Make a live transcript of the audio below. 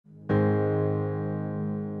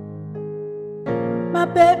My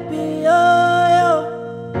baby,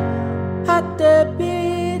 at the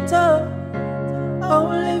beat,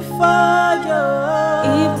 only for you.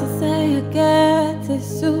 If to say I get a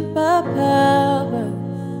superpower,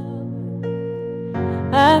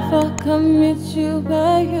 I fucking meet you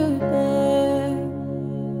where you there.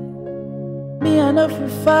 Me and if you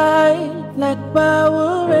fight like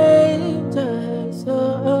Power Rangers,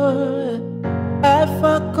 I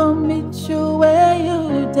fucking meet you where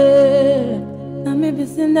you there. Now maybe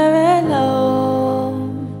Cinderella,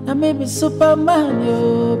 now maybe Superman,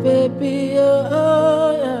 yo, baby,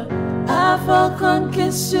 yeah. I fucking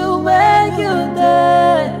kiss you where you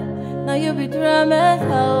there. Now you be drama,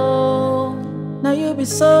 now you be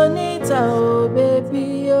Sonita, oh,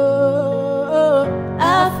 baby, oh.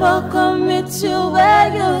 I fucking meet you where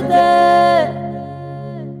you there.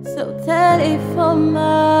 So tell it for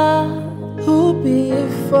my, who be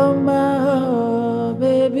it for my,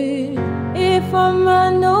 baby? If I'm a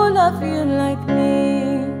no love you like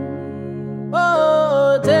me,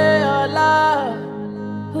 oh, they all lie.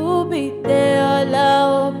 Who be there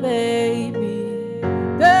all baby?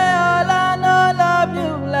 They all I no love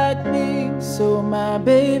you like me. So my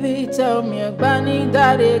baby, tell me a bunny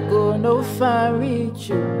that it go no far reach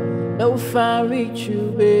you, no far reach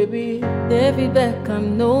you, baby. David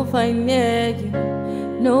Beckham, no fine near you,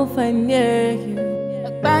 no fine near you.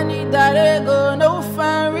 A bunny that it go no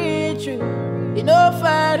far reach you, you no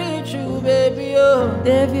far reach you, baby. Oh,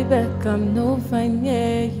 David Beckham, no fine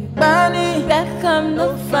near you. Bunny Beckham,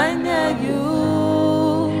 no fine near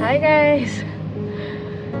you. Hi guys.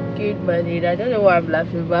 Good morning. I don't know why I'm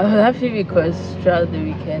laughing, but I'm laughing because throughout the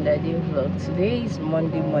weekend I didn't vlog. Today is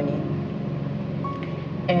Monday morning,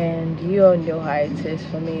 and you all know how it is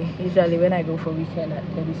for me. Usually when I go for weekend at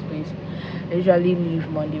this place, I usually leave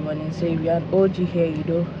Monday morning. So if you're an OG here, you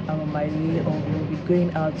know I'm on my way, or we'll be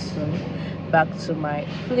going out soon back to my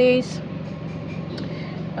place.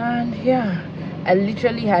 And yeah, I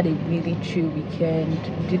literally had a really chill weekend.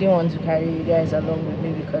 Didn't want to carry you guys along with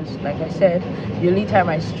me because, like I said, the only time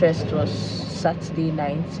I stressed was Saturday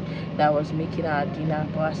night that I was making our dinner.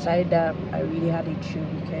 But aside that, I really had a chill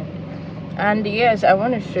weekend. And yes, I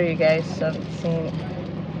want to show you guys something.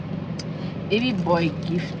 Baby boy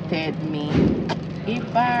gifted me a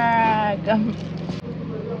bag.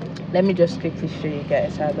 Let me just quickly show you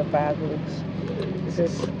guys how the bag looks. This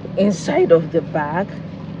is inside of the bag.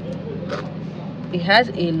 It has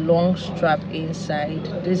a long strap inside.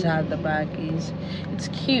 This is how the bag is. It's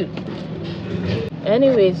cute.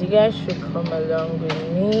 Anyways, you guys should come along with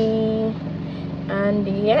me. And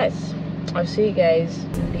yes, I'll see you guys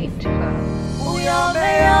later.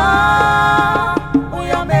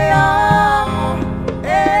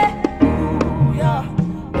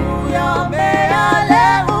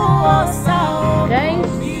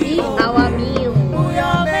 Guys, see our meal.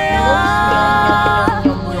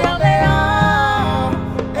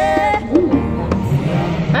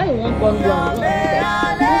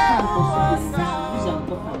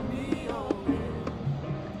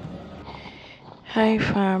 Hi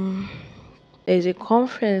fam, there's a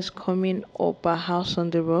conference coming up at House on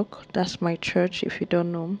the Rock. That's my church if you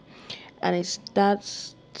don't know, and it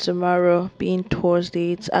starts tomorrow being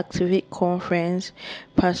Thursday. It's Activate Conference.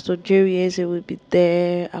 Pastor Jerry Eze will be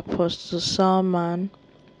there, Apostle Salman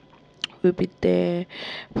will be there,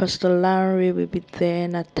 Pastor Larry will be there,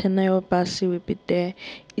 Nathaniel Bassey will be there,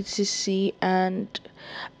 etc. And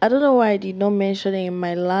I don't know why I did not mention it in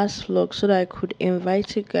my last vlog so that I could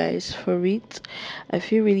invite you guys for it. I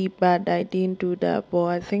feel really bad that I didn't do that, but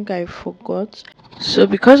I think I forgot. So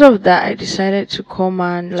because of that, I decided to come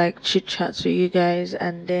and like chit chat to you guys.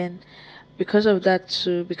 And then because of that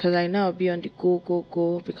too, because I now be on the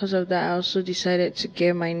go, because of that I also decided to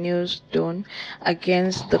get my nails done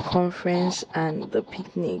against the conference and the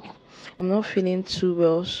picnic. I'm not feeling too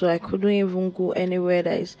well, so I couldn't even go anywhere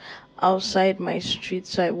that is outside my street,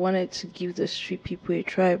 so I wanted to give the street people a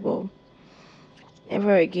try, but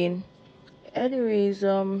never again. Anyways,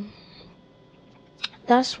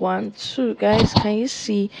 that's one. Two, guys, can you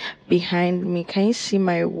see behind me? Can you see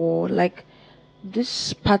my wall? Like,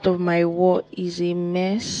 this part of my wall is a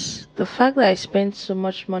mess. The fact that I spent so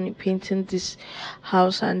much money painting this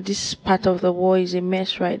house and this part of the wall is a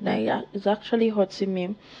mess right now, yeah, it's actually hurting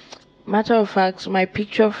me. Matter of fact, my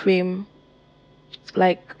picture frame,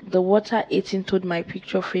 like the water ate into my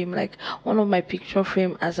picture frame. Like one of my picture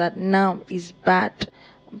frame as at now is bad.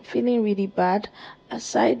 I'm feeling really bad.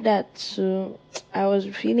 Aside that too, I was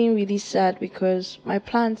feeling really sad because my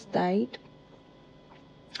plants died.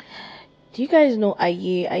 Do you guys know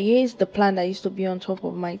AIYE? AIYE is the plant that used to be on top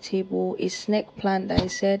of my table. A snake plant that I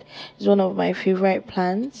said is one of my favorite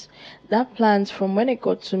plants. That plant, from when it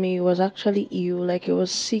got to me, was actually ill, like it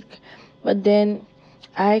was sick. But then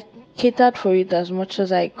I catered for it as much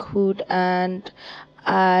as I could, and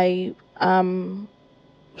I am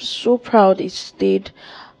so proud it stayed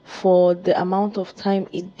for the amount of time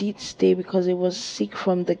it did stay because it was sick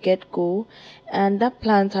from the get-go. And that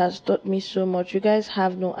plant has taught me so much. You guys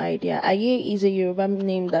have no idea. Aye is a Yoruba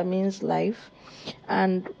name that means life,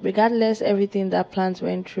 and regardless everything that plant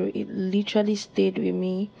went through, it literally stayed with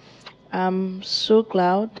me. I'm so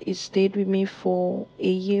glad it stayed with me for a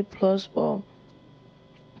year plus. But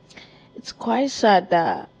it's quite sad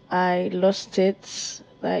that I lost it.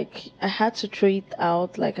 Like I had to throw it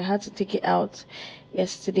out, like I had to take it out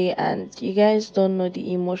yesterday, and you guys don't know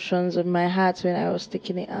the emotions of my heart when I was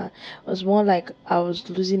taking it out. It was more like I was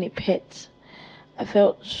losing a pet. I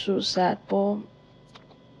felt so sad, but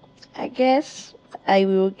I guess I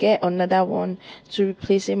will get another one to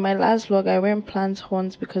replace it. My last vlog I went plant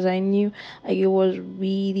hunt because I knew I was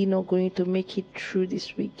really not going to make it through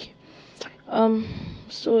this week.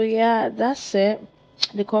 So yeah, that's it.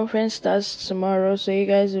 The conference starts tomorrow, so you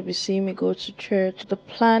guys will be seeing me go to church. The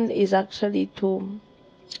plan is actually to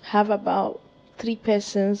have about 3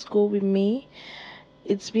 persons go with me.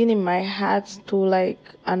 It's been in my heart to like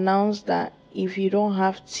announce that if you don't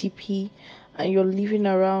have TP and you're living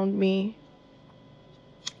around me,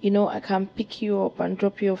 I can pick you up and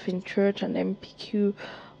drop you off in church, and then pick you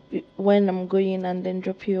when I'm going, and then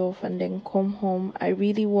drop you off and then come home. I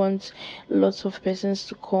really want lots of persons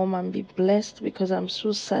to come and be blessed, because I'm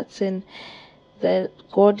so certain that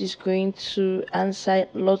God is going to answer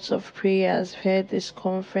lots of prayers for this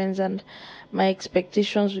conference, and my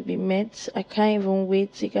expectations will be met. I can't even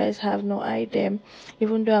wait. You guys have no idea.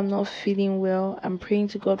 Even though I'm not feeling well, I'm praying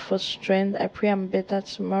to God for strength. I pray I'm better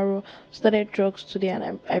tomorrow. Started drugs today,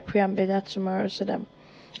 and I pray I'm better tomorrow so that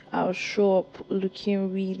I'll show up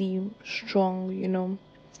looking really strong.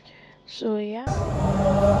 So yeah.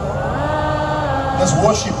 There's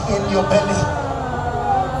worship in your belly.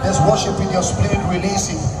 There's worship in your spirit. Release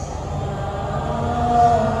it.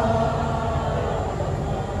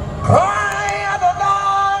 Cry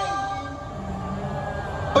Adonai,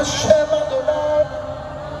 Hashem Adonai.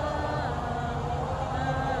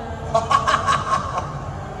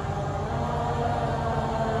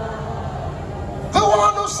 The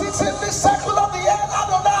one who sits in the circle of the earth,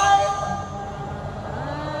 Adonai.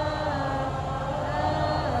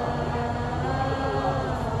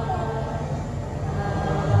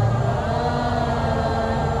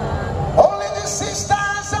 Only the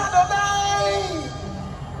sisters, Adonai.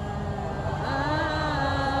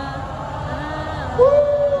 Woo!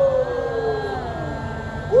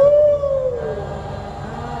 Woo!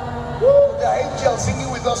 Woo! The angels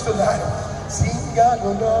singing with us tonight. Sing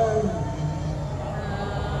Adonai.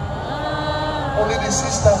 Only the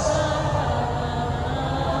sisters.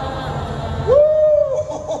 Woo!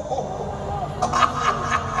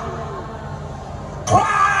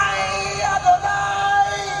 Cry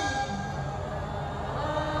Adonai.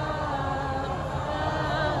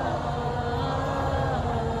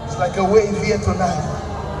 It's like a wave here tonight.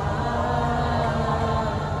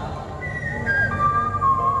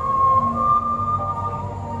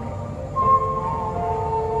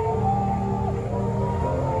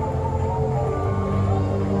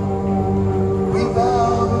 We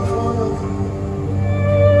bow before you.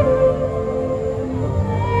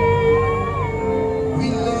 We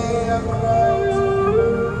lay our crowns.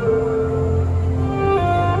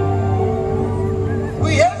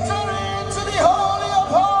 We enter into the Holy of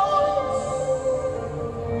Holies.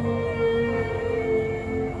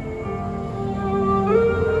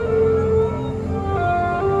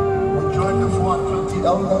 We join the 420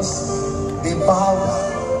 elders. They bow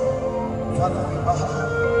down. Father, we bow.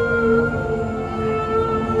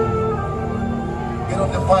 Get on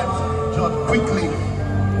the pipes, John, quickly.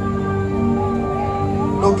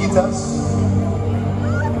 No guitars.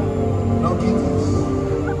 No guitars.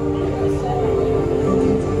 No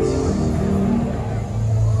guitars.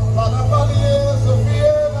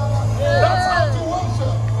 That's how to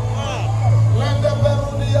worship. Let the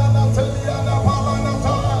Berudiana Teliana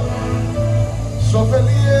Palanata.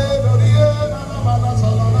 Sophelier, Doriana,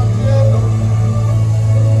 Manasalana, Piero.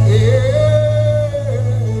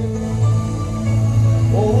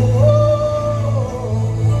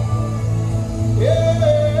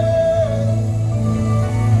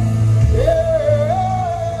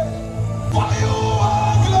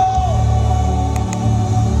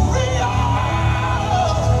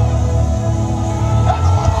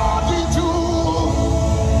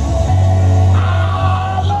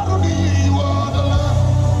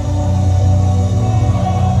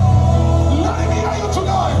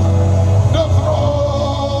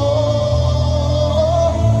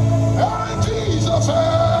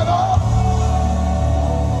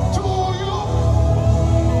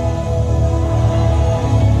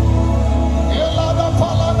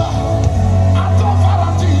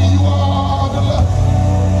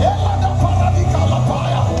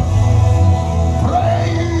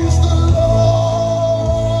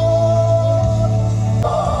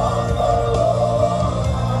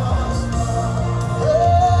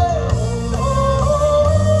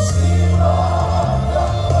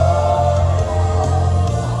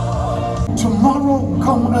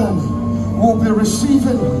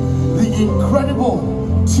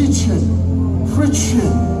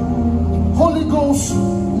 preaching, Holy Ghost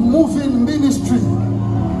moving ministry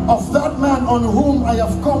of that man on whom I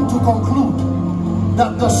have come to conclude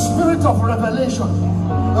that the spirit of revelation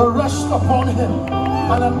will rest upon him.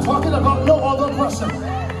 And I'm talking about no other person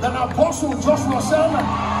than Apostle Joshua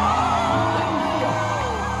Selman.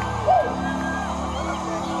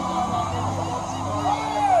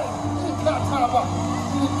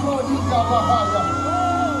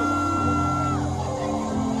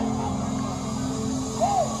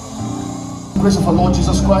 Grace of our Lord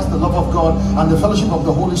Jesus Christ, the love of God, and the fellowship of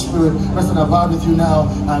the Holy Spirit rest and abide with you now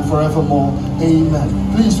and forevermore.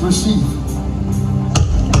 Amen. Please receive